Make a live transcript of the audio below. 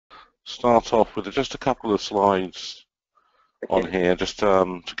start off with just a couple of slides on here, just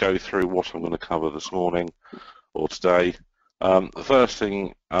to go through what I'm going to cover this morning or today. The first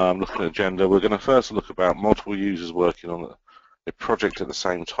thing, looking at agenda, we're going to first look about multiple users working on a project at the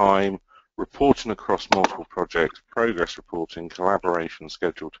same time, reporting across multiple projects, progress reporting, collaboration,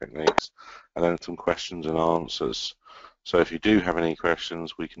 schedule techniques, and then some questions and answers. So if you do have any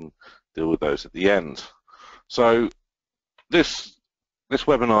questions, we can deal with those at the end. So this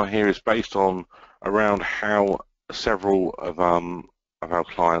webinar here is based on around how several of our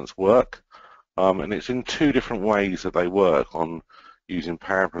clients work, and it's in two different ways that they work on using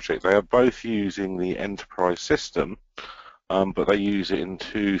Powerproject. They are both using the enterprise system, but they use it in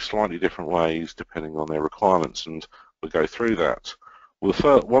two slightly different ways depending on their requirements, and we'll go through that. Well,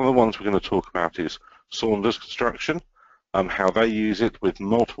 one of the ones we're going to talk about is Saunders Construction, how they use it with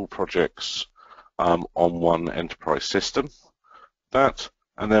multiple projects on one enterprise system.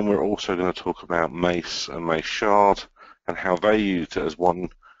 And then we're also going to talk about Mace and Mace Shard and how they use it as one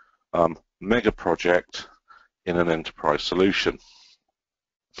mega project in an enterprise solution.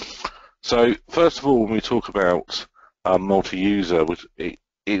 So first of all, when we talk about multi-user,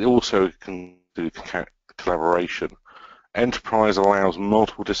 it also can do collaboration. Enterprise allows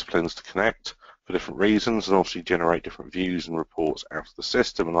multiple disciplines to connect for different reasons and obviously generate different views and reports out of the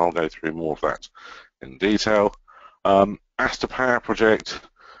system, and I'll go through more of that in detail. Asta Powerproject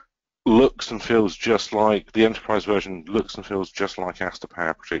looks and feels just like the enterprise version, looks and feels just like Asta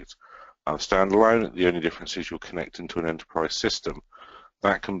Powerproject standalone. The only difference is you'll connect into an enterprise system.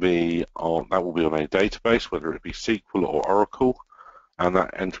 That will be on a database, whether it be SQL or Oracle, and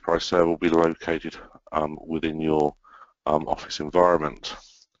that enterprise server will be located within your office environment.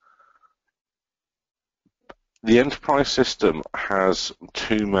 The enterprise system has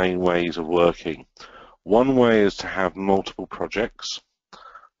two main ways of working. One way is to have multiple projects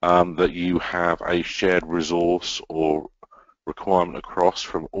that you have a shared resource or requirement across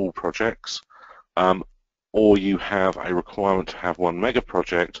from all projects, or you have a requirement to have one mega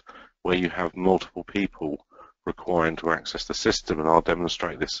project where you have multiple people requiring to access the system, and I'll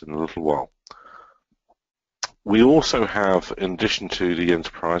demonstrate this in a little while. We also have, in addition to the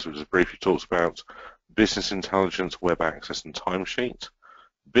enterprise, which is briefly talked about, business intelligence, web access, and timesheet.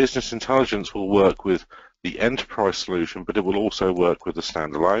 Business intelligence will work with the enterprise solution, but it will also work with the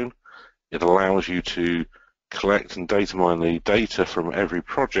standalone. It allows you to collect and data mine the data from every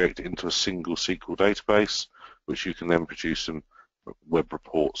project into a single SQL database, which you can then produce some web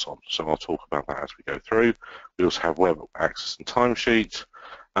reports on. So I'll talk about that as we go through. We also have web access and timesheet.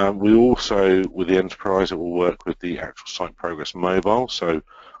 We also, with the enterprise, it will work with the actual site progress mobile. So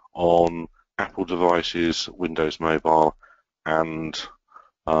on Apple devices, Windows Mobile, and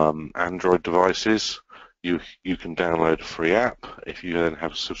Android devices, you can download a free app. If you then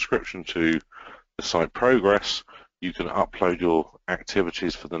have a subscription to the site progress, you can upload your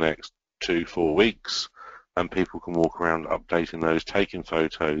activities for the next 2-4 weeks, and people can walk around updating those, taking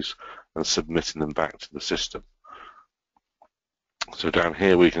photos and submitting them back to the system. So down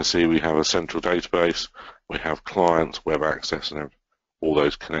here we can see we have a central database, we have clients, web access, and all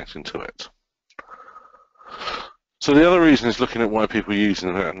those connecting to it. So the other reason is looking at why people are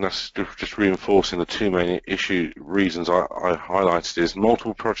using it, and that's just reinforcing the two main reasons I highlighted, is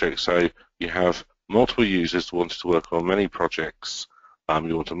multiple projects. So you have multiple users wanting to work on many projects.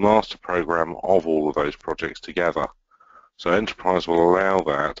 You want a master program of all of those projects together. So enterprise will allow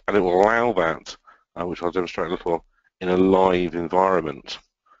that, and it will allow that, which I'll demonstrate a little, in a live environment.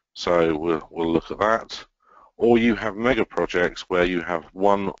 So we'll look at that. Or you have mega projects where you have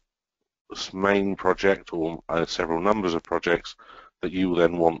one main project or several numbers of projects that you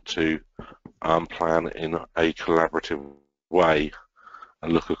then want to plan in a collaborative way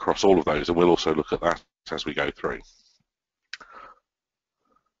and look across all of those, and we'll also look at that as we go through.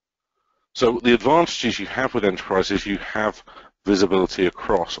 So the advantages you have with enterprise is you have visibility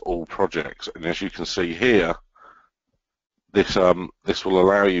across all projects, and as you can see here, this will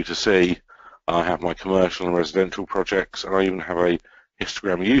allow you to see I have my commercial and residential projects, and I even have a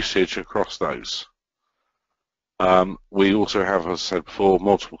histogram usage across those. We also have, as I said before,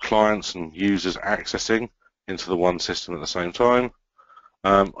 multiple clients and users accessing into the one system at the same time,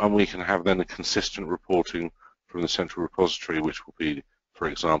 and we can have then a consistent reporting from the central repository, which will be, for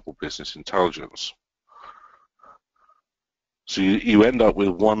example, business intelligence. So you end up with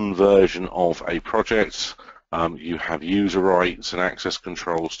one version of a project. You have user rights and access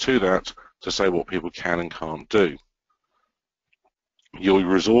controls to that to say what people can and can't do. Your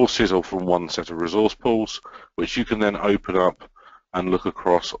resources are from one set of resource pools, which you can then open up and look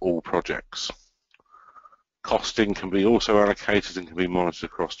across all projects. Costing can be also allocated and can be monitored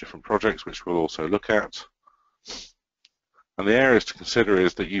across different projects, which we'll also look at. And the areas to consider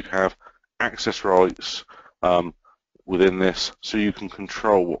is that you have access rights within this, so you can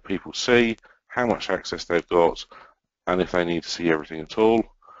control what people see, how much access they've got, and if they need to see everything at all.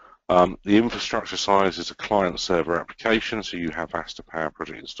 The infrastructure size is a client-server application, so you have Asta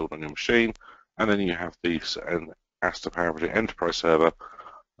Powerproject installed on your machine, and then you have the Asta Powerproject Enterprise Server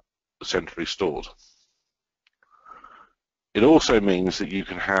centrally stored. It also means that you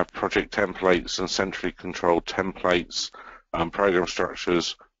can have project templates and centrally controlled templates, program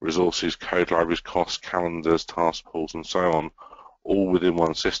structures, resources, code libraries, costs, calendars, task pools, and so on, all within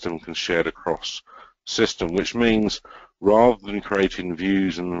one system, can shared across system, which means rather than creating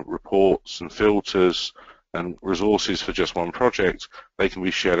views and reports and filters and resources for just one project, they can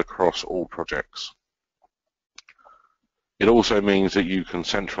be shared across all projects. It also means that you can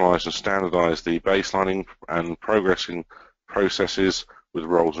centralize and standardize the baselining and progressing processes with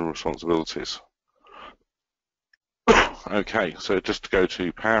roles and responsibilities. Okay, so just to go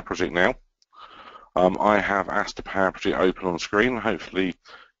to Powerproject now. I have Asta Powerproject open on screen. Hopefully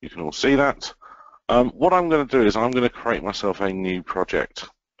you can all see that. What I'm going to do is I'm going to create myself a new project.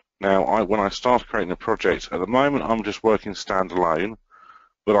 Now, when I start creating a project, at the moment I'm just working standalone,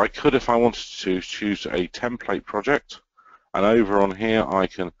 but I could, if I wanted to, choose a template project, and over on here I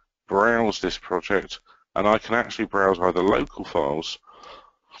can browse this project, and I can actually browse either local files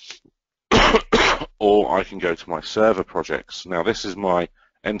or I can go to my server projects. Now, this is my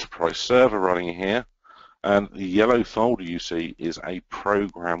enterprise server running here, and the yellow folder you see is a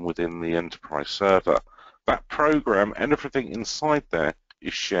program within the enterprise server. That program and everything inside there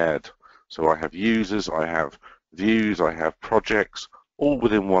is shared. So I have users, I have views, I have projects, all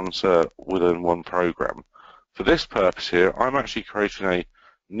within one program. For this purpose here, I'm actually creating a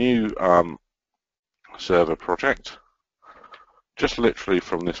new server project, just literally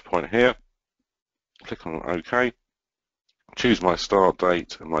from this point here. Click on OK, choose my start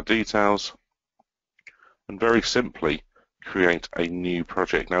date and my details, and very simply create a new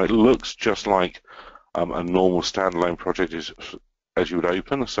project. Now, it looks just like a normal standalone project as you would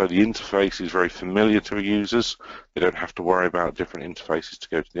open, so the interface is very familiar to users. They don't have to worry about different interfaces to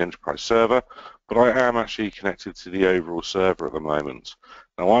go to the enterprise server, but I am actually connected to the overall server at the moment.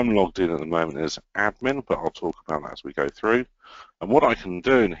 Now, I'm logged in at the moment as admin, but I'll talk about that as we go through. And what I can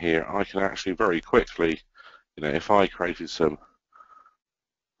do in here, I can actually very quickly, if I created some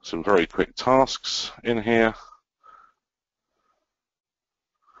very quick tasks in here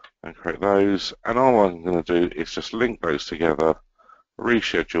and create those, and all I'm going to do is just link those together,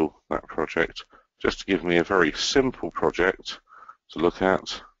 reschedule that project just to give me a very simple project to look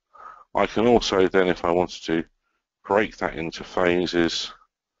at. I can also then, if I wanted to, break that into phases.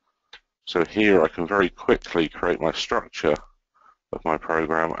 So here I can very quickly create my structure of my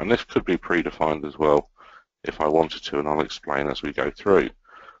program, and this could be predefined as well if I wanted to, and I'll explain as we go through.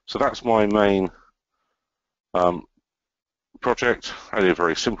 So that's my main project, only a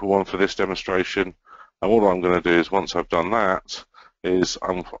very simple one for this demonstration. And what I'm going to do is, once I've done that, is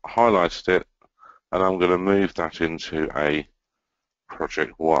I've highlighted it, and I'm going to move that into a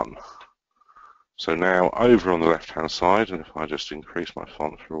project 1. So now over on the left hand side, and if I just increase my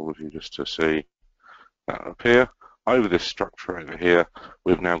font for all of you just to see that appear, over this structure over here,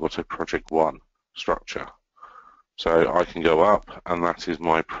 we've now got a project 1 structure. So I can go up, and that is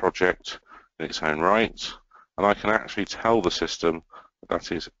my project in its own right, and I can actually tell the system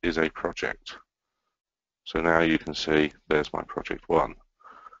that is a project. So now you can see there's my project 1.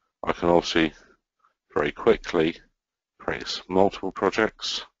 I can also very quickly create multiple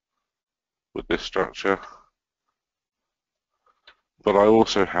projects with this structure, but I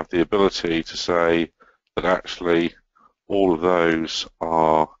also have the ability to say that actually all of those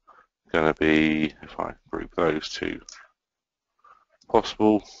are going to be, if I group those two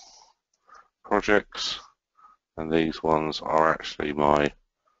possible projects, and these ones are actually my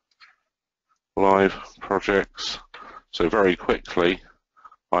live projects. So very quickly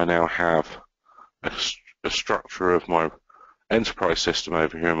I now have a structure of my enterprise system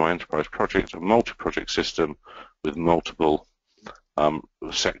over here in my enterprise project, a multi-project system with multiple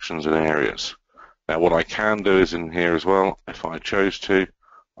sections and areas. Now, what I can do is in here as well, if I chose to,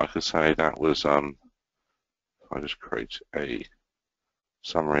 I could say that was, if I just create a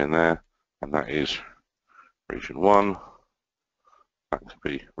summary in there, and that is region 1, that could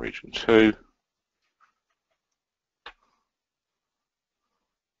be region 2,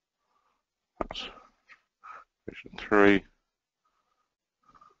 that's region 3,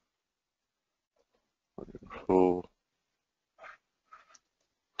 region 4.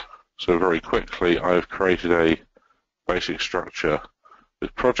 So very quickly I've created a basic structure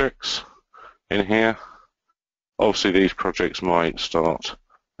with projects in here. Obviously these projects might start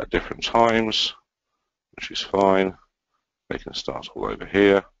at different times, which is fine. They can start all over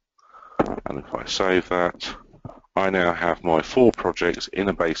here, and if I save that, I now have my 4 projects in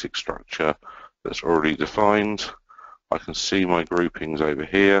a basic structure that's already defined. I can see my groupings over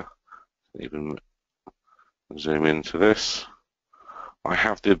here, even zoom into this. I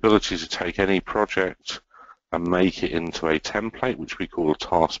have the ability to take any project and make it into a template, which we call a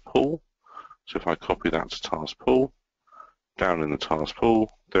task pool. So if I copy that to task pool, down in the task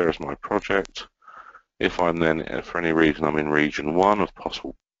pool, there is my project. If I'm then, for any reason, I'm in region 1 of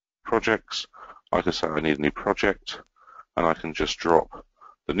possible projects, I can say I need a new project, and I can just drop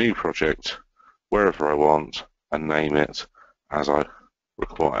the new project wherever I want and name it as I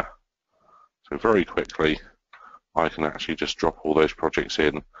require. So very quickly, I can actually just drop all those projects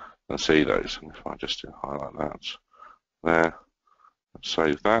in and see those. And if I just highlight that there and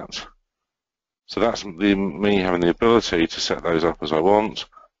save that. So that's me having the ability to set those up as I want,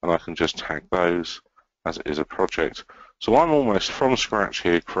 and I can just tag those as it is a project. So I'm almost from scratch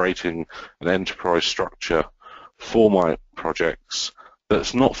here creating an enterprise structure for my projects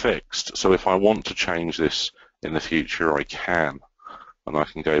that's not fixed. So if I want to change this in the future, I can. And I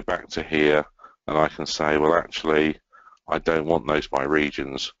can go back to here and I can say, well, actually, I don't want those by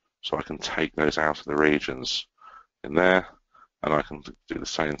regions. So I can take those out of the regions in there, and I can do the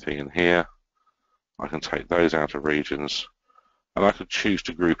same thing in here. I can take those out of regions, and I could choose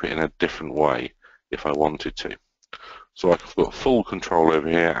to group it in a different way if I wanted to. So I've got full control over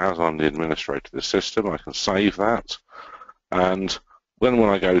here as I'm the administrator of the system. I can save that, and when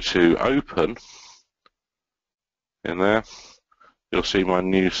I go to open in there, you'll see my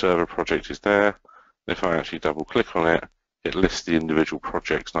new server project is there. If I actually double click on it, it lists the individual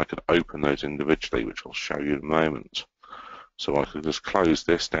projects, and I could open those individually, which I'll show you in a moment. So I could just close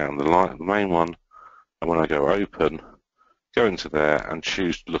this down, the main one, and when I go open, go into there and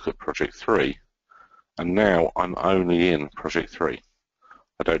choose to look at project 3. And now I'm only in project 3.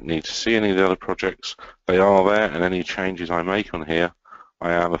 I don't need to see any of the other projects. They are there, and any changes I make on here,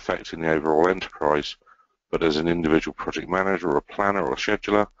 I am affecting the overall enterprise. But as an individual project manager or a planner or a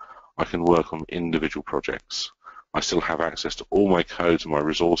scheduler, I can work on individual projects. I still have access to all my codes and my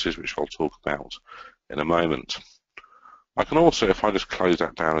resources, which I'll talk about in a moment. I can also, if I just close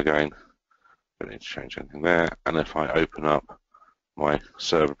that down again, don't need to change anything there, and if I open up my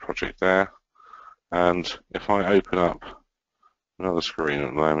server project there, and if I open up another screen at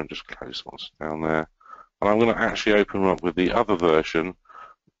the moment, just close what's down there, and I'm going to actually open up with the other version,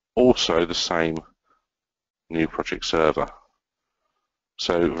 also the same new project server.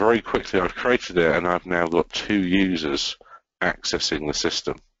 So very quickly I've created it, and I've now got 2 users accessing the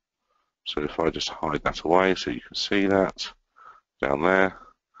system. So if I just hide that away so you can see that down there,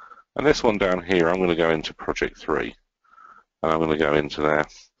 and this one down here, I'm going to go into project 3, and I'm going to go into there,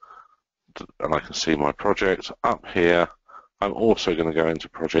 and I can see my project up here. I'm also going to go into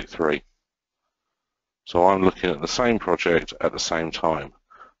project 3. So I'm looking at the same project at the same time.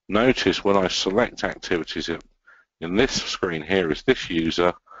 Notice when I select activities in this screen here is this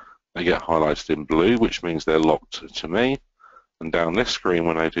user, they get highlighted in blue, which means they're locked to me. And down this screen,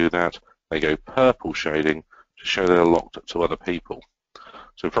 when I do that, they go purple shading to show they're locked to other people.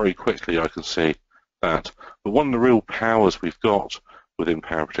 So very quickly I can see that. But one of the real powers we've got within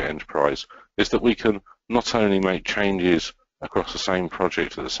Powerproject Enterprise is that we can not only make changes across the same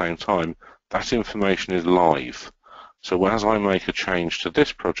project at the same time, that information is live. So as I make a change to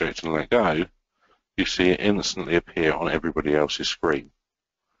this project and let go, you see it instantly appear on everybody else's screen.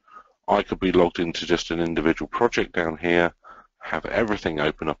 I could be logged into just an individual project down here, have everything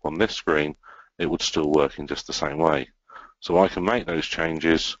open up on this screen, it would still work in just the same way. So I can make those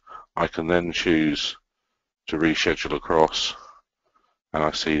changes, I can then choose to reschedule across, and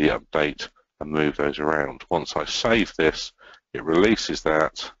I see the update and move those around. Once I save this, it releases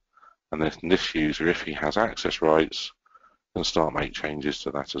that, and then this user, if he has access rights, can start make changes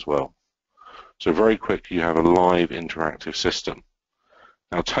to that as well. So very quick, you have a live interactive system.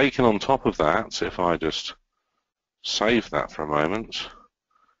 Now taken on top of that, if I just save that for a moment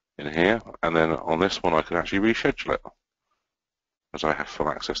in here, and then on this one I can actually reschedule it, as I have full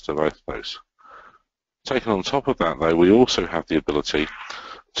access to both of those. Taken on top of that though, we also have the ability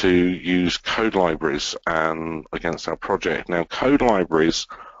to use code libraries against our project. Now code libraries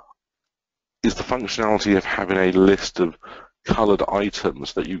is the functionality of having a list of colored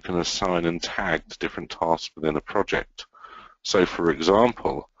items that you can assign and tag to different tasks within a project. So for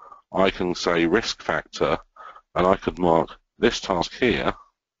example, I can say risk factor, and I could mark this task here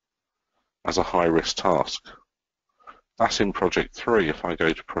as a high-risk task. That's in Project 3. If I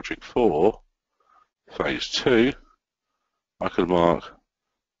go to Project 4, Phase 2, I could mark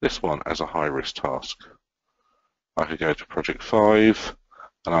this one as a high-risk task. I could go to Project 5,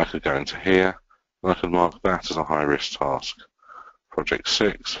 and I could go into here, and I could mark that as a high-risk task. Project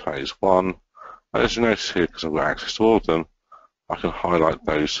 6, Phase 1. As you notice here, because I've got access to all of them, I can highlight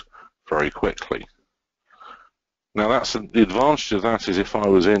those very quickly. Now, the advantage of that is if I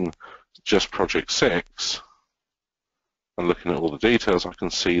was in just Project 6 and looking at all the details, I can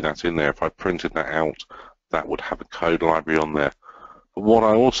see that in there. If I printed that out, that would have a code library on there. But what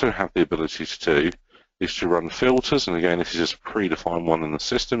I also have the ability to do is to run filters, and again, this is just a predefined one in the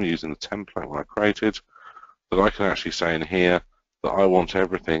system using the template I created, that I can actually say in here that I want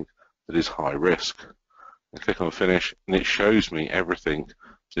everything that is high risk. And click on Finish, and it shows me everything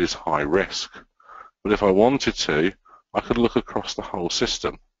that is high risk. But if I wanted to, I could look across the whole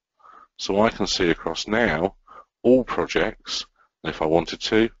system. So I can see across now all projects, and if I wanted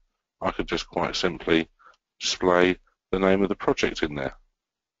to, I could just quite simply display the name of the project in there.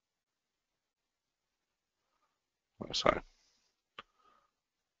 So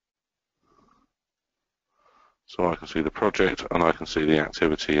I can see the project and I can see the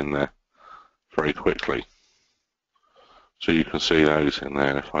activity in there very quickly. So you can see those in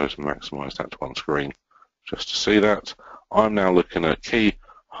there. If I was to maximize that to one screen just to see that, I'm now looking at key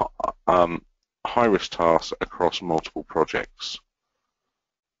high-risk tasks across multiple projects.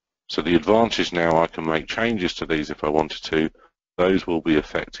 So the advantage now, I can make changes to these if I wanted to. Those will be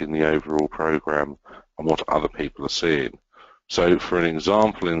affecting the overall program and what other people are seeing. So for an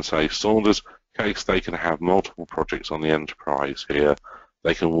example, in say Saunders' case, they can have multiple projects on the enterprise here.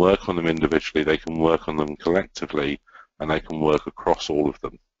 They can work on them individually, they can work on them collectively, and they can work across all of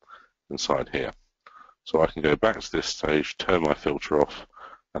them inside here. So I can go back to this stage, turn my filter off,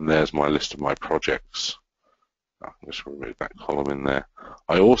 and there's my list of my projects. I can just remove that column in there.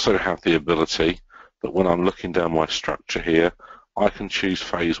 I also have the ability that when I'm looking down my structure here, I can choose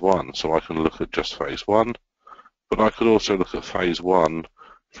Phase 1, so I can look at just Phase 1, but I could also look at Phase 1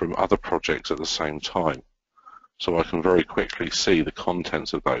 from other projects at the same time. So I can very quickly see the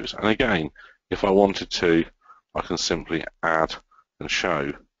contents of those. And again, if I wanted to, I can simply add and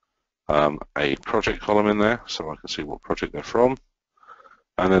show a project column in there, so I can see what project they're from.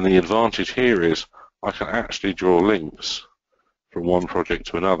 And then the advantage here is I can actually draw links from one project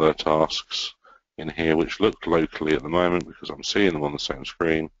to another tasks in here, which look locally at the moment because I'm seeing them on the same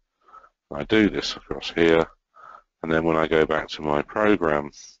screen. I do this across here, and then when I go back to my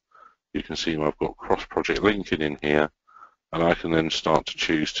program, you can see I've got cross-project linking in here, and I can then start to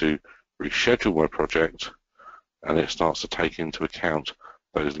choose to reschedule my project, and it starts to take into account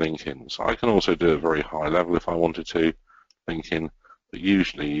those link-ins. I can also do it very high level if I wanted to link in, but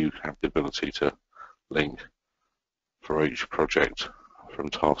usually you have the ability to link for each project from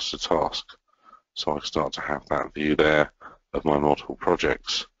task to task. So I start to have that view there of my multiple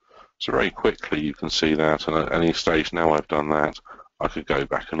projects. So very quickly you can see that, and at any stage now I've done that, I could go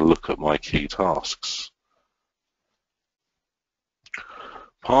back and look at my key tasks.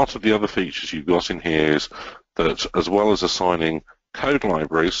 Part of the other features you've got in here is that as well as assigning code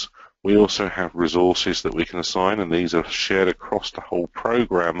libraries, we also have resources that we can assign, and these are shared across the whole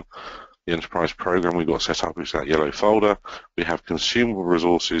program. The enterprise program we've got set up is that yellow folder. We have consumable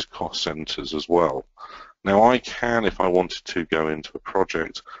resources, cost centers as well. Now I can, if I wanted to, go into a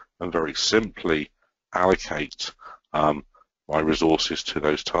project and very simply allocate my resources to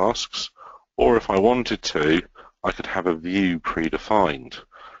those tasks, or if I wanted to, I could have a view predefined.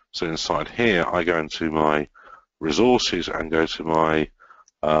 So inside here, I go into my resources and go to my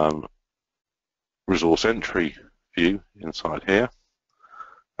resource entry view inside here,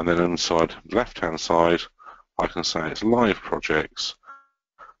 and then inside the left-hand side, I can say it's live projects.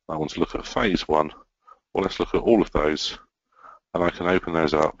 I want to look at Phase 1. Well, let's look at all of those, and I can open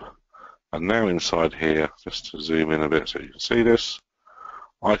those up. And now inside here, just to zoom in a bit so you can see this,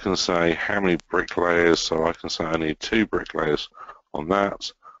 I can say how many bricklayers. So I can say I need 2 bricklayers on that.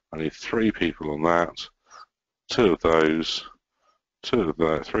 I need 3 people on that. 2 of those. 2 of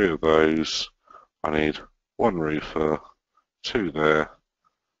that. 3 of those. I need 1 roofer. 2 there.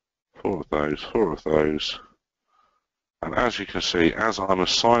 4 of those. 4 of those. And as you can see, as I'm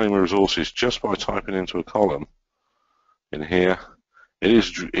assigning resources just by typing into a column in here, it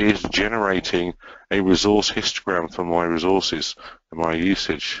is generating a resource histogram for my resources and my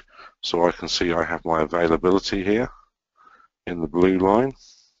usage. So I can see I have my availability here in the blue line,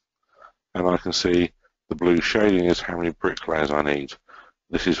 and I can see the blue shading is how many bricklayers I need.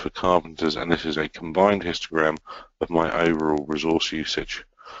 This is for carpenters, and this is a combined histogram of my overall resource usage.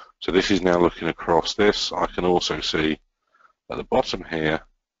 So this is now looking across this. I can also see at the bottom here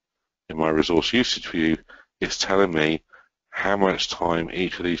in my resource usage view, it's telling me how much time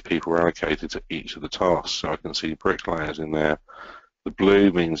each of these people are allocated to each of the tasks. So I can see bricklayers in there. The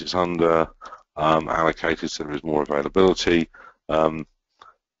blue means it's under allocated, so there is more availability. The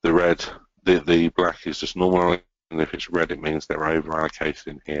red, the black is just normal, and if it's red, it means they're over allocated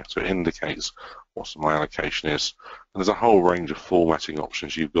in here. So it indicates what my allocation is. And there's a whole range of formatting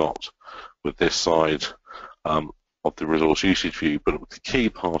options you've got with this side of the resource usage view. But the key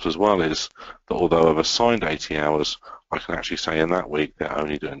part as well is that although I've assigned 80 hours, I can actually say in that week they're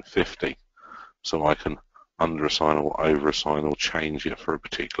only doing 50. So I can under-assign or over-assign or change it for a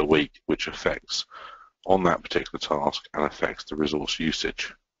particular week, which affects on that particular task and affects the resource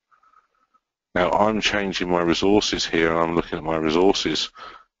usage. Now I'm changing my resources here, and I'm looking at my resources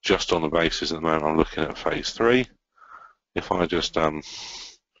just on the basis at the moment I'm looking at phase 3. If I just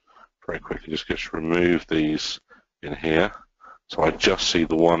very quickly just remove these in here, so I just see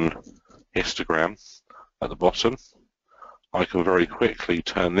the one histogram at the bottom, I can very quickly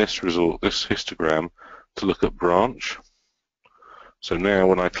turn this histogram to look at branch. So now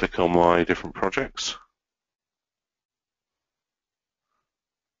when I click on my different projects,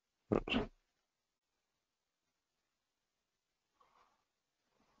 oops, so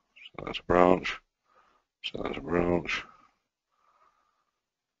that's a branch, so that's a branch.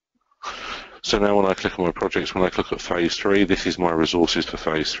 So now when I click on my projects, when I click at phase 3, this is my resources for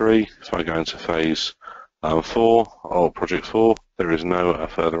phase 3. If I go into phase 4, or project 4, there is no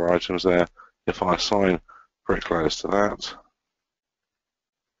further items there. If I assign bricklayers to that,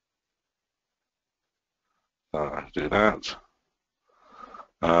 do that,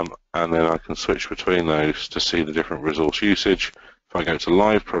 and then I can switch between those to see the different resource usage. If I go to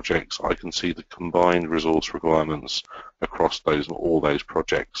live projects, I can see the combined resource requirements across all those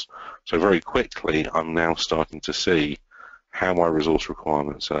projects. So very quickly, I'm now starting to see how my resource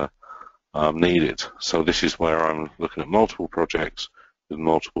requirements are needed. So this is where I'm looking at multiple projects with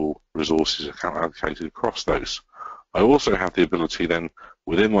multiple resources allocated across those. I also have the ability then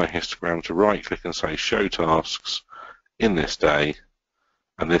within my histogram to right click and say show tasks in this day,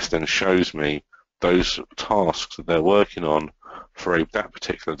 and this then shows me those tasks that they're working on for that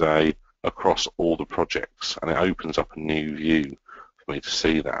particular day across all the projects, and it opens up a new view for me to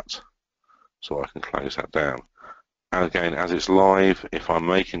see that. So I can close that down. And again, as it's live, if I'm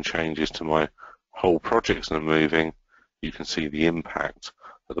making changes to my whole projects and they're moving, you can see the impact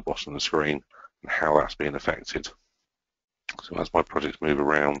at the bottom of the screen and how that's being affected. So as my projects move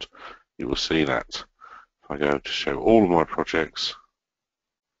around, you will see that. If I go to show all of my projects,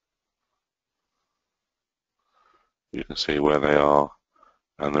 you can see where they are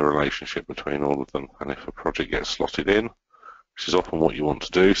and the relationship between all of them. And if a project gets slotted in, which is often what you want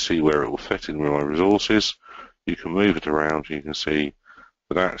to do, see where it will fit in with my resources, you can move it around. You can see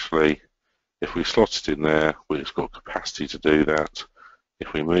that actually, if we slot it in there, it's got capacity to do that.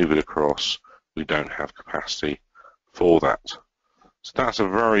 If we move it across, we don't have capacity for that. So that's a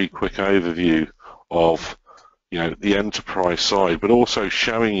very quick overview of the enterprise side, but also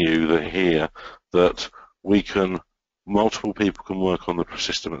showing you that here that multiple people can work on the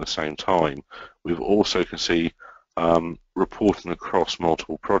system at the same time. We also can see reporting across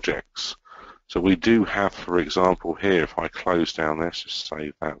multiple projects. So we do have, for example, here, if I close down this, just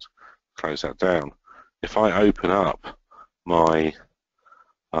save that, close that down. If I open up my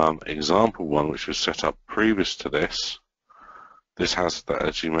example one, which was set up previous to this, this has,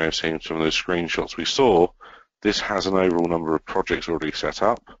 as you may have seen from those screenshots we saw, this has an overall number of projects already set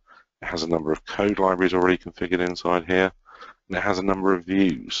up. It has a number of code libraries already configured inside here, and it has a number of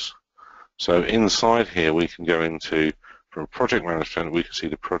views. So inside here, we can go into, from project management, we can see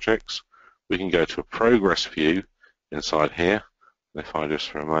the projects. We can go to a progress view inside here. And if I just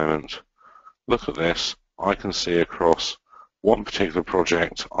for a moment look at this, I can see across one particular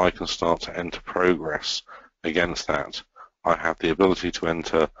project, I can start to enter progress against that. I have the ability to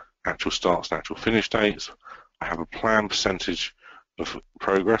enter actual starts and actual finish dates. I have a planned percentage of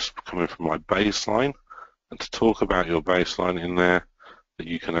progress coming from my baseline, and to talk about your baseline in there, that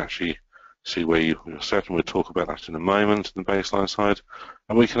you can actually see where you're set, and we'll talk about that in a moment in the baseline side,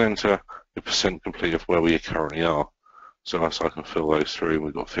 and we can enter the percent complete of where we currently are. So I can fill those through, and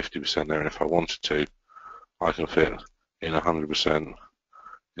we've got 50% there, and if I wanted to, I can fit in 100%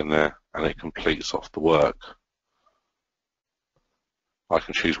 in there, and it completes off the work. I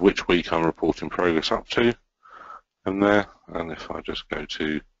can choose which week I'm reporting progress up to, and there, and if I just go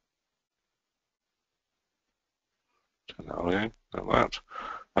to turn that on again, like that,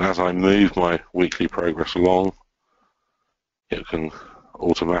 and as I move my weekly progress along, it can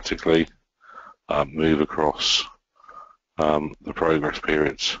automatically move across the progress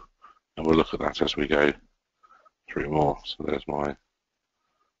periods, and we'll look at that as we go through more. So there's my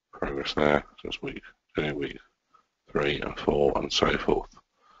progress there, so it's week 2, week 3 and 4 and so forth.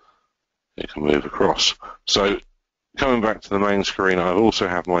 It can move across. So coming back to the main screen, I also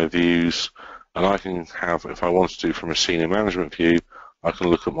have my views, and I can have, if I want to do from a senior management view, I can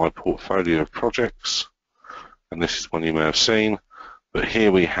look at my portfolio of projects, and this is one you may have seen, but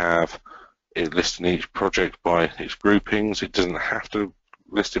here we have it listing each project by its groupings. It doesn't have to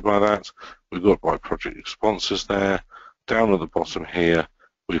list it by that. We've got my project sponsors there. Down at the bottom here,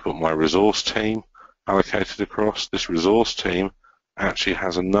 we've got my resource team allocated across. This resource team actually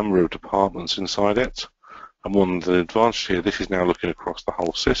has a number of departments inside it, and one of the advantages here, this is now looking across the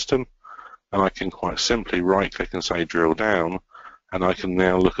whole system, and I can quite simply right click and say drill down, and I can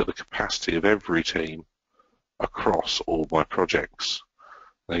now look at the capacity of every team across all my projects.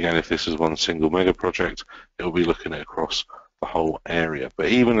 And again, if this is one single mega project, it will be looking at across the whole area. But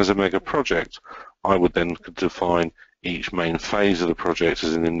even as a mega project, I would then define each main phase of the project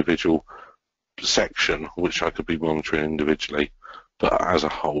as an individual section, which I could be monitoring individually, but as a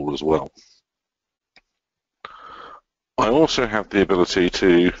whole as well. I also have the ability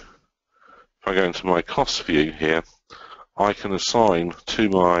to, if I go into my cost view here, I can assign to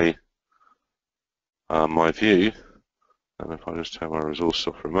my my view, and if I just turn my resource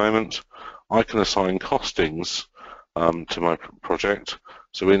off for a moment, I can assign costings to my project.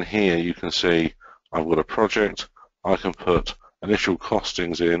 So in here you can see I've got a project, I can put initial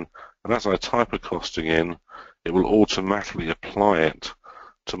costings in, and as I type a costing in, it will automatically apply it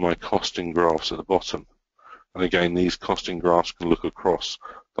to my costing graphs at the bottom. And again, these costing graphs can look across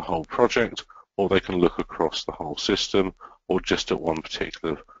the whole project, or they can look across the whole system, or just at one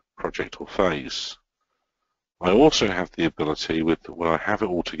particular project or phase. I also have the ability, with when I have it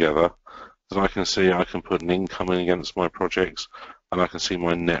all together, that I can see I can put an income in against my projects, and I can see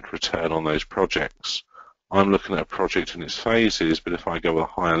my net return on those projects. I'm looking at a project in its phases, but if I go a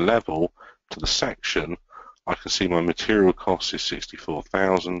higher level to the section, I can see my material cost is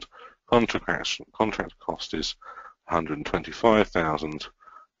 64,000, contract cost is 125,000,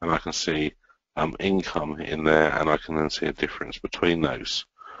 and I can see income in there, and I can then see a difference between those.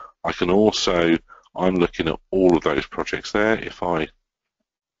 I can also, I'm looking at all of those projects there. If I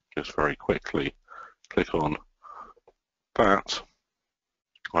just very quickly click on that,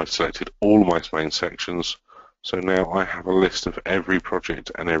 I've selected all of my main sections, so now I have a list of every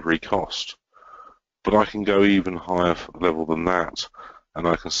project and every cost. But I can go even higher level than that, and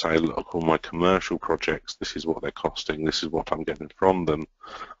I can say, look, all my commercial projects, this is what they're costing, this is what I'm getting from them.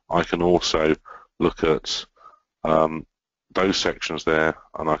 I can also look at those sections there,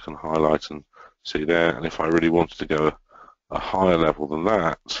 and I can highlight and see there, and if I really wanted to go a higher level than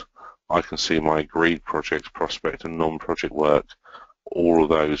that, I can see my agreed projects, prospect and non-project work, all of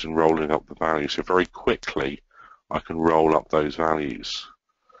those, and rolling up the values. So very quickly I can roll up those values.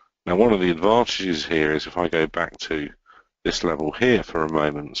 Now, one of the advantages here is if I go back to this level here for a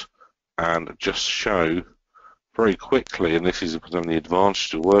moment and just show very quickly, and this is one of the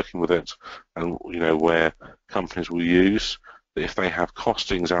advantages of working with it, and you know where companies will use that if they have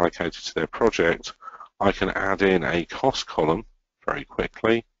costings allocated to their project, I can add in a cost column very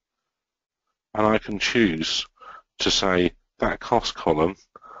quickly, and I can choose to say that cost column,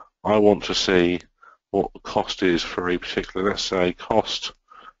 I want to see what the cost is for a particular, let's say cost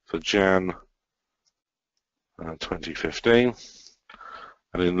for Jan 2015,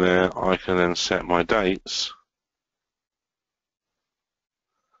 and in there I can then set my dates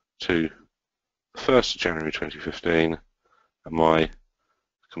to 1st of January 2015, and my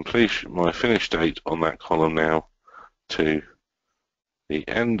completion, my finish date on that column now to the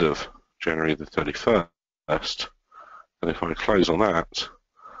end of January the 31st. And if I close on that,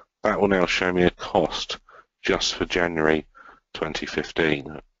 that will now show me a cost just for January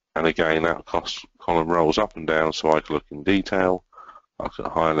 2015. And again, that cost column rolls up and down, so I can look in detail, look at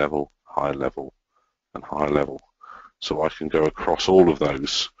higher level, and higher level. So I can go across all of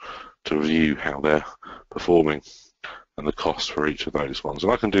those to view how they're performing and the cost for each of those ones.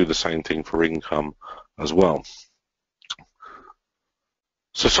 And I can do the same thing for income as well.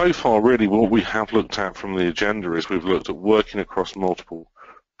 So far, really, what we have looked at from the agenda is we've looked at working across multiple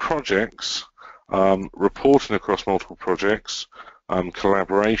projects, reporting across multiple projects,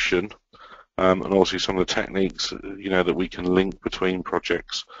 collaboration, and obviously some of the techniques, you know, that we can link between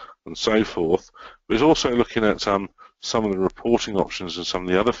projects and so forth. But it's also looking at some of the reporting options and some of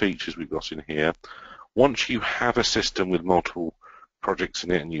the other features we've got in here. Once you have a system with multiple projects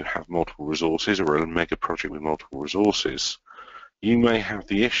in it and you have multiple resources, or a mega project with multiple resources, You may have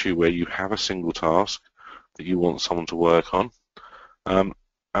the issue where you have a single task that you want someone to work on, and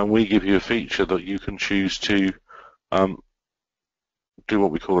we give you a feature that you can choose to do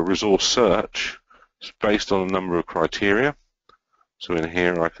what we call a resource search. It's based on a number of criteria. So in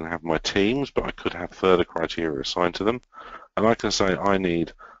here I can have my teams, but I could have further criteria assigned to them. And I can say I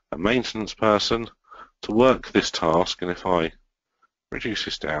need a maintenance person to work this task, and if I reduce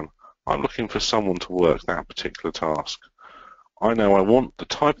this down, I'm looking for someone to work that particular task. I know I want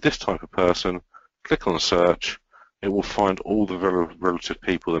this type of person. Click on search. It will find all the relative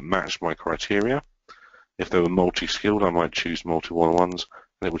people that match my criteria. If they were multi-skilled, I might choose multi-one-on-ones,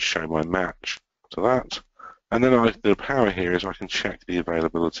 and it would show my match to that. And then the power here is I can check the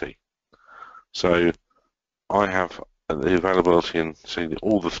availability. So I have the availability and see that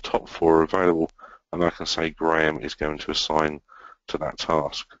all the top 4 are available, and I can say Graham is going to assign to that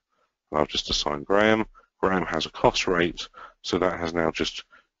task. And I've just assigned Graham. Graham has a cost rate, so that has now just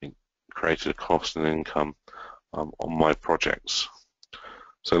created a cost and income on my projects.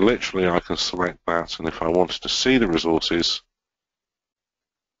 So literally I can select that, and if I wanted to see the resources,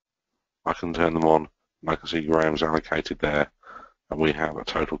 I can turn them on, and I can see Graham's allocated there, and we have a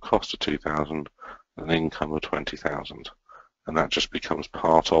total cost of 2,000 and an income of 20,000, and that just becomes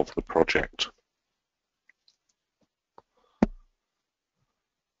part of the project.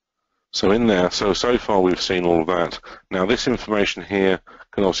 So in there, so far we've seen all of that. Now this information here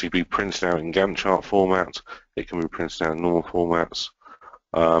can obviously be printed out in Gantt chart format. It can be printed out in normal formats.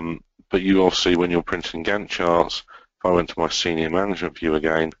 But you obviously, when you're printing Gantt charts, if I went to my senior management view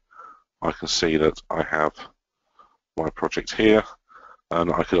again, I can see that I have my project here,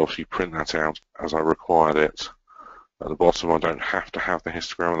 and I could obviously print that out as I required it. At the bottom, I don't have to have the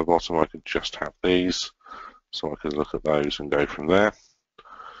histogram at the bottom, I could just have these, so I could look at those and go from there.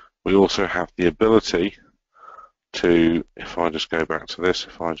 We also have the ability to, if I just go back to this,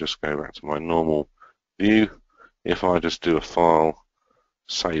 if I just go back to my normal view, if I just do a file,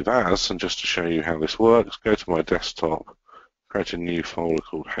 save as, and just to show you how this works, go to my desktop, create a new folder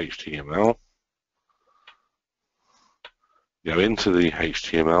called HTML, go into the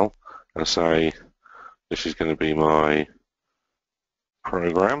HTML and say this is going to be my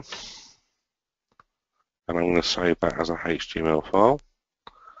program, and I'm going to save that as a HTML file.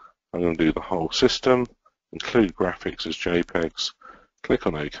 I'm going to do the whole system, include graphics as JPEGs, click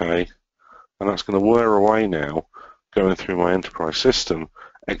on OK, and that's going to whir away now, going through my enterprise system,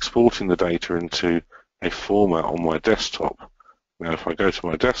 exporting the data into a format on my desktop. Now if I go to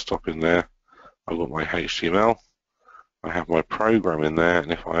my desktop in there, I've got my HTML, I have my program in there,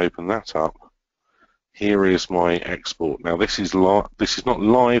 and if I open that up, here is my export. Now this is not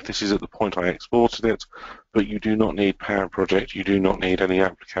live, this is at the point I exported it, but you do not need Powerproject, you do not need any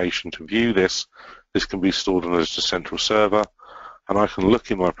application to view this. This can be stored on a central server, and I can look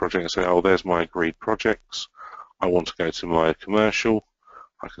in my project and say, oh, there's my agreed projects. I want to go to my commercial,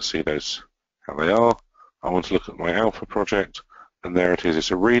 I can see those, how they are. I want to look at my alpha project, and there it is.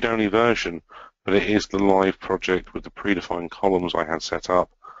 It's a read-only version, but it is the live project with the predefined columns I had set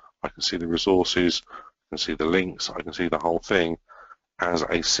up. I can see the resources, I can see the links, I can see the whole thing as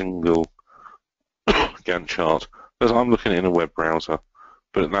a single Gantt chart. As I'm looking in a web browser,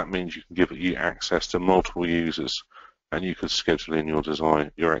 but that means you can give you access to multiple users, and you could schedule in your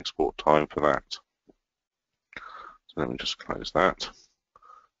design, your export time for that. So let me just close that.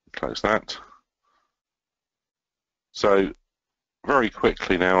 Close that. So very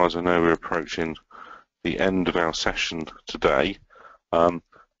quickly now, as I know we're approaching the end of our session today,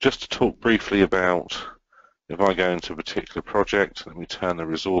 just to talk briefly about, if I go into a particular project, let me turn the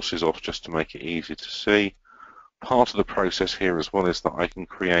resources off just to make it easy to see. Part of the process here as well is that I can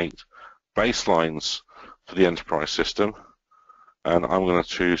create baselines for the enterprise system, and I'm going to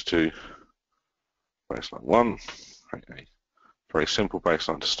choose to baseline 1, okay. Very simple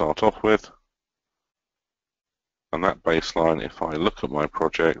baseline to start off with, and that baseline, if I look at my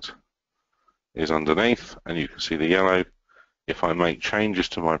project, is underneath, and you can see the yellow. If I make changes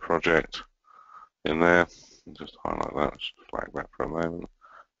to my project in there, just highlight that, just flag that for a moment,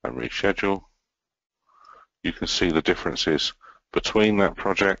 and reschedule, you can see the differences between that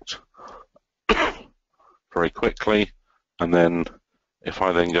project very quickly, and then if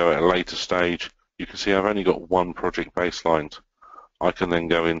I then go at a later stage, you can see I've only got one project baselined. I can then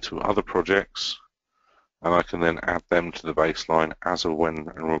go into other projects, and I can then add them to the baseline as of when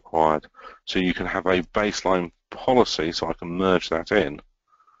and required. So you can have a baseline policy, so I can merge that in.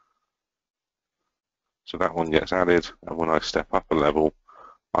 So that one gets added, and when I step up a level,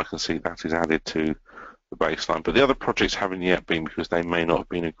 I can see that is added to the baseline, but the other projects haven't yet been because they may not have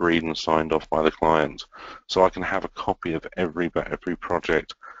been agreed and signed off by the client. So I can have a copy of every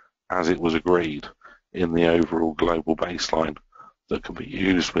project as it was agreed in the overall global baseline that can be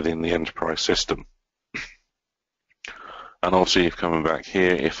used within the enterprise system. And obviously, if coming back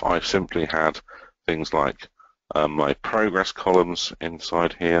here, if I simply had things like my progress columns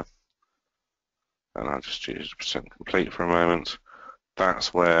inside here, and I'll just choose % complete for a moment,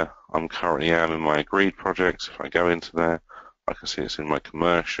 that's where I'm currently am in my agreed projects. If I go into there, I can see it's in my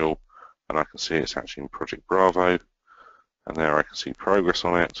commercial, and I can see it's actually in Project Bravo, and there I can see progress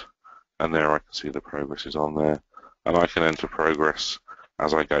on it, and there I can see the progress is on there, and I can enter progress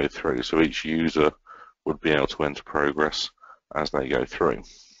as I go through. So each user would be able to enter progress as they go through.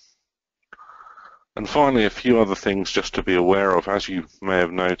 And finally, a few other things just to be aware of. As you may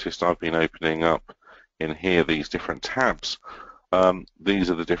have noticed, I've been opening up in here these different tabs. These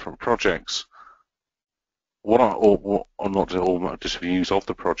are the different projects. Or not all just views of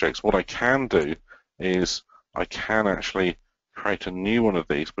the projects. What I can do is I can actually create a new one of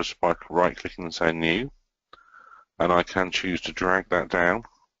these just by right-clicking and saying New, and I can choose to drag that down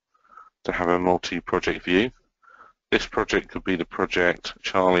to have a multi-project view. This project could be the project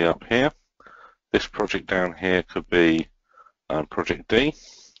Charlie up here. This project down here could be Project D.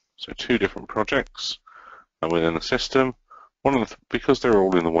 So two different projects within the system. Because they're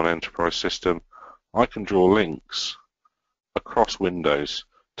all in the one enterprise system, I can draw links across windows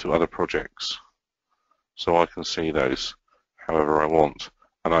to other projects. So I can see those however I want.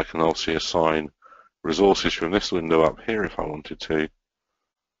 And I can also assign resources from this window up here if I wanted to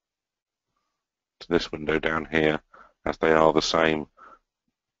this window down here, as they are the same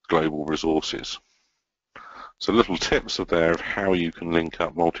global resources. So little tips of there of how you can link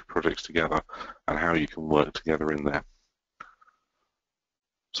up multi-projects together and how you can work together in there.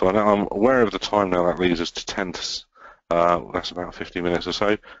 So I know I'm aware of the time now. That leaves us to 10 to, that's about 50 minutes or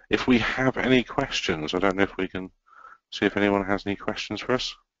so. If we have any questions, I don't know if we can see if anyone has any questions for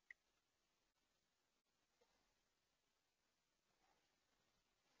us.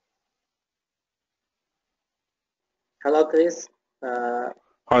 Hello, Chris. Hi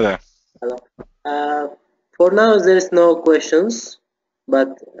there. Hello. For now, there is no questions,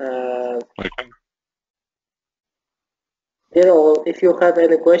 but Okay. if you have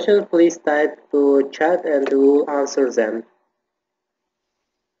any questions, please type to chat and we will answer them.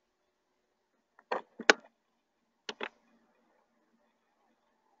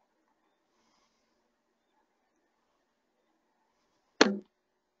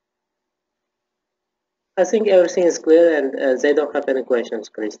 I think everything is clear and they don't have any questions,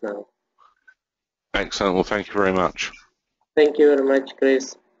 Chris, now. Excellent. Well, thank you very much. Thank you very much,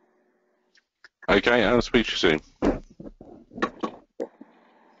 Chris. Okay, I'll speak to you soon.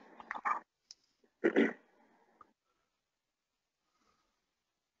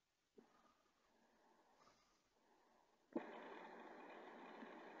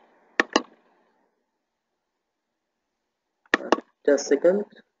 Just a second.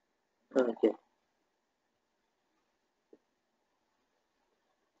 Okay.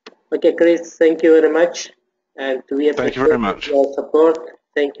 Okay, Chris, thank you very much. And we appreciate your support.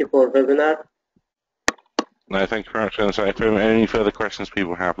 Thank you for webinar. No, thank you very much. And so if any further questions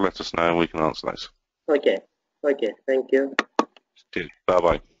people have, let us know and we can answer those. Okay. Okay, thank you.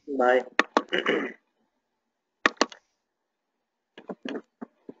 Bye-bye. Bye.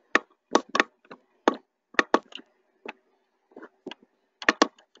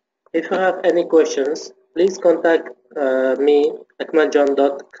 If you have any questions, please contact me,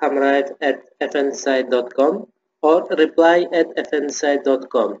 akmaljohn.kamraev@fnsite.com or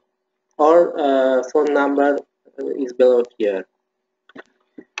reply@fnsite.com. Our phone number is below here.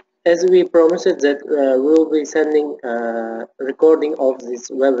 As we promised that we will be sending a recording of this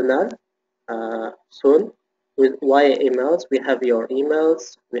webinar soon via emails. We have your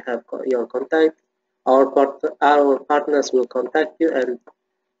emails, we have your contact. Our partners will contact you, and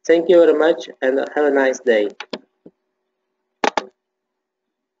thank you very much and have a nice day.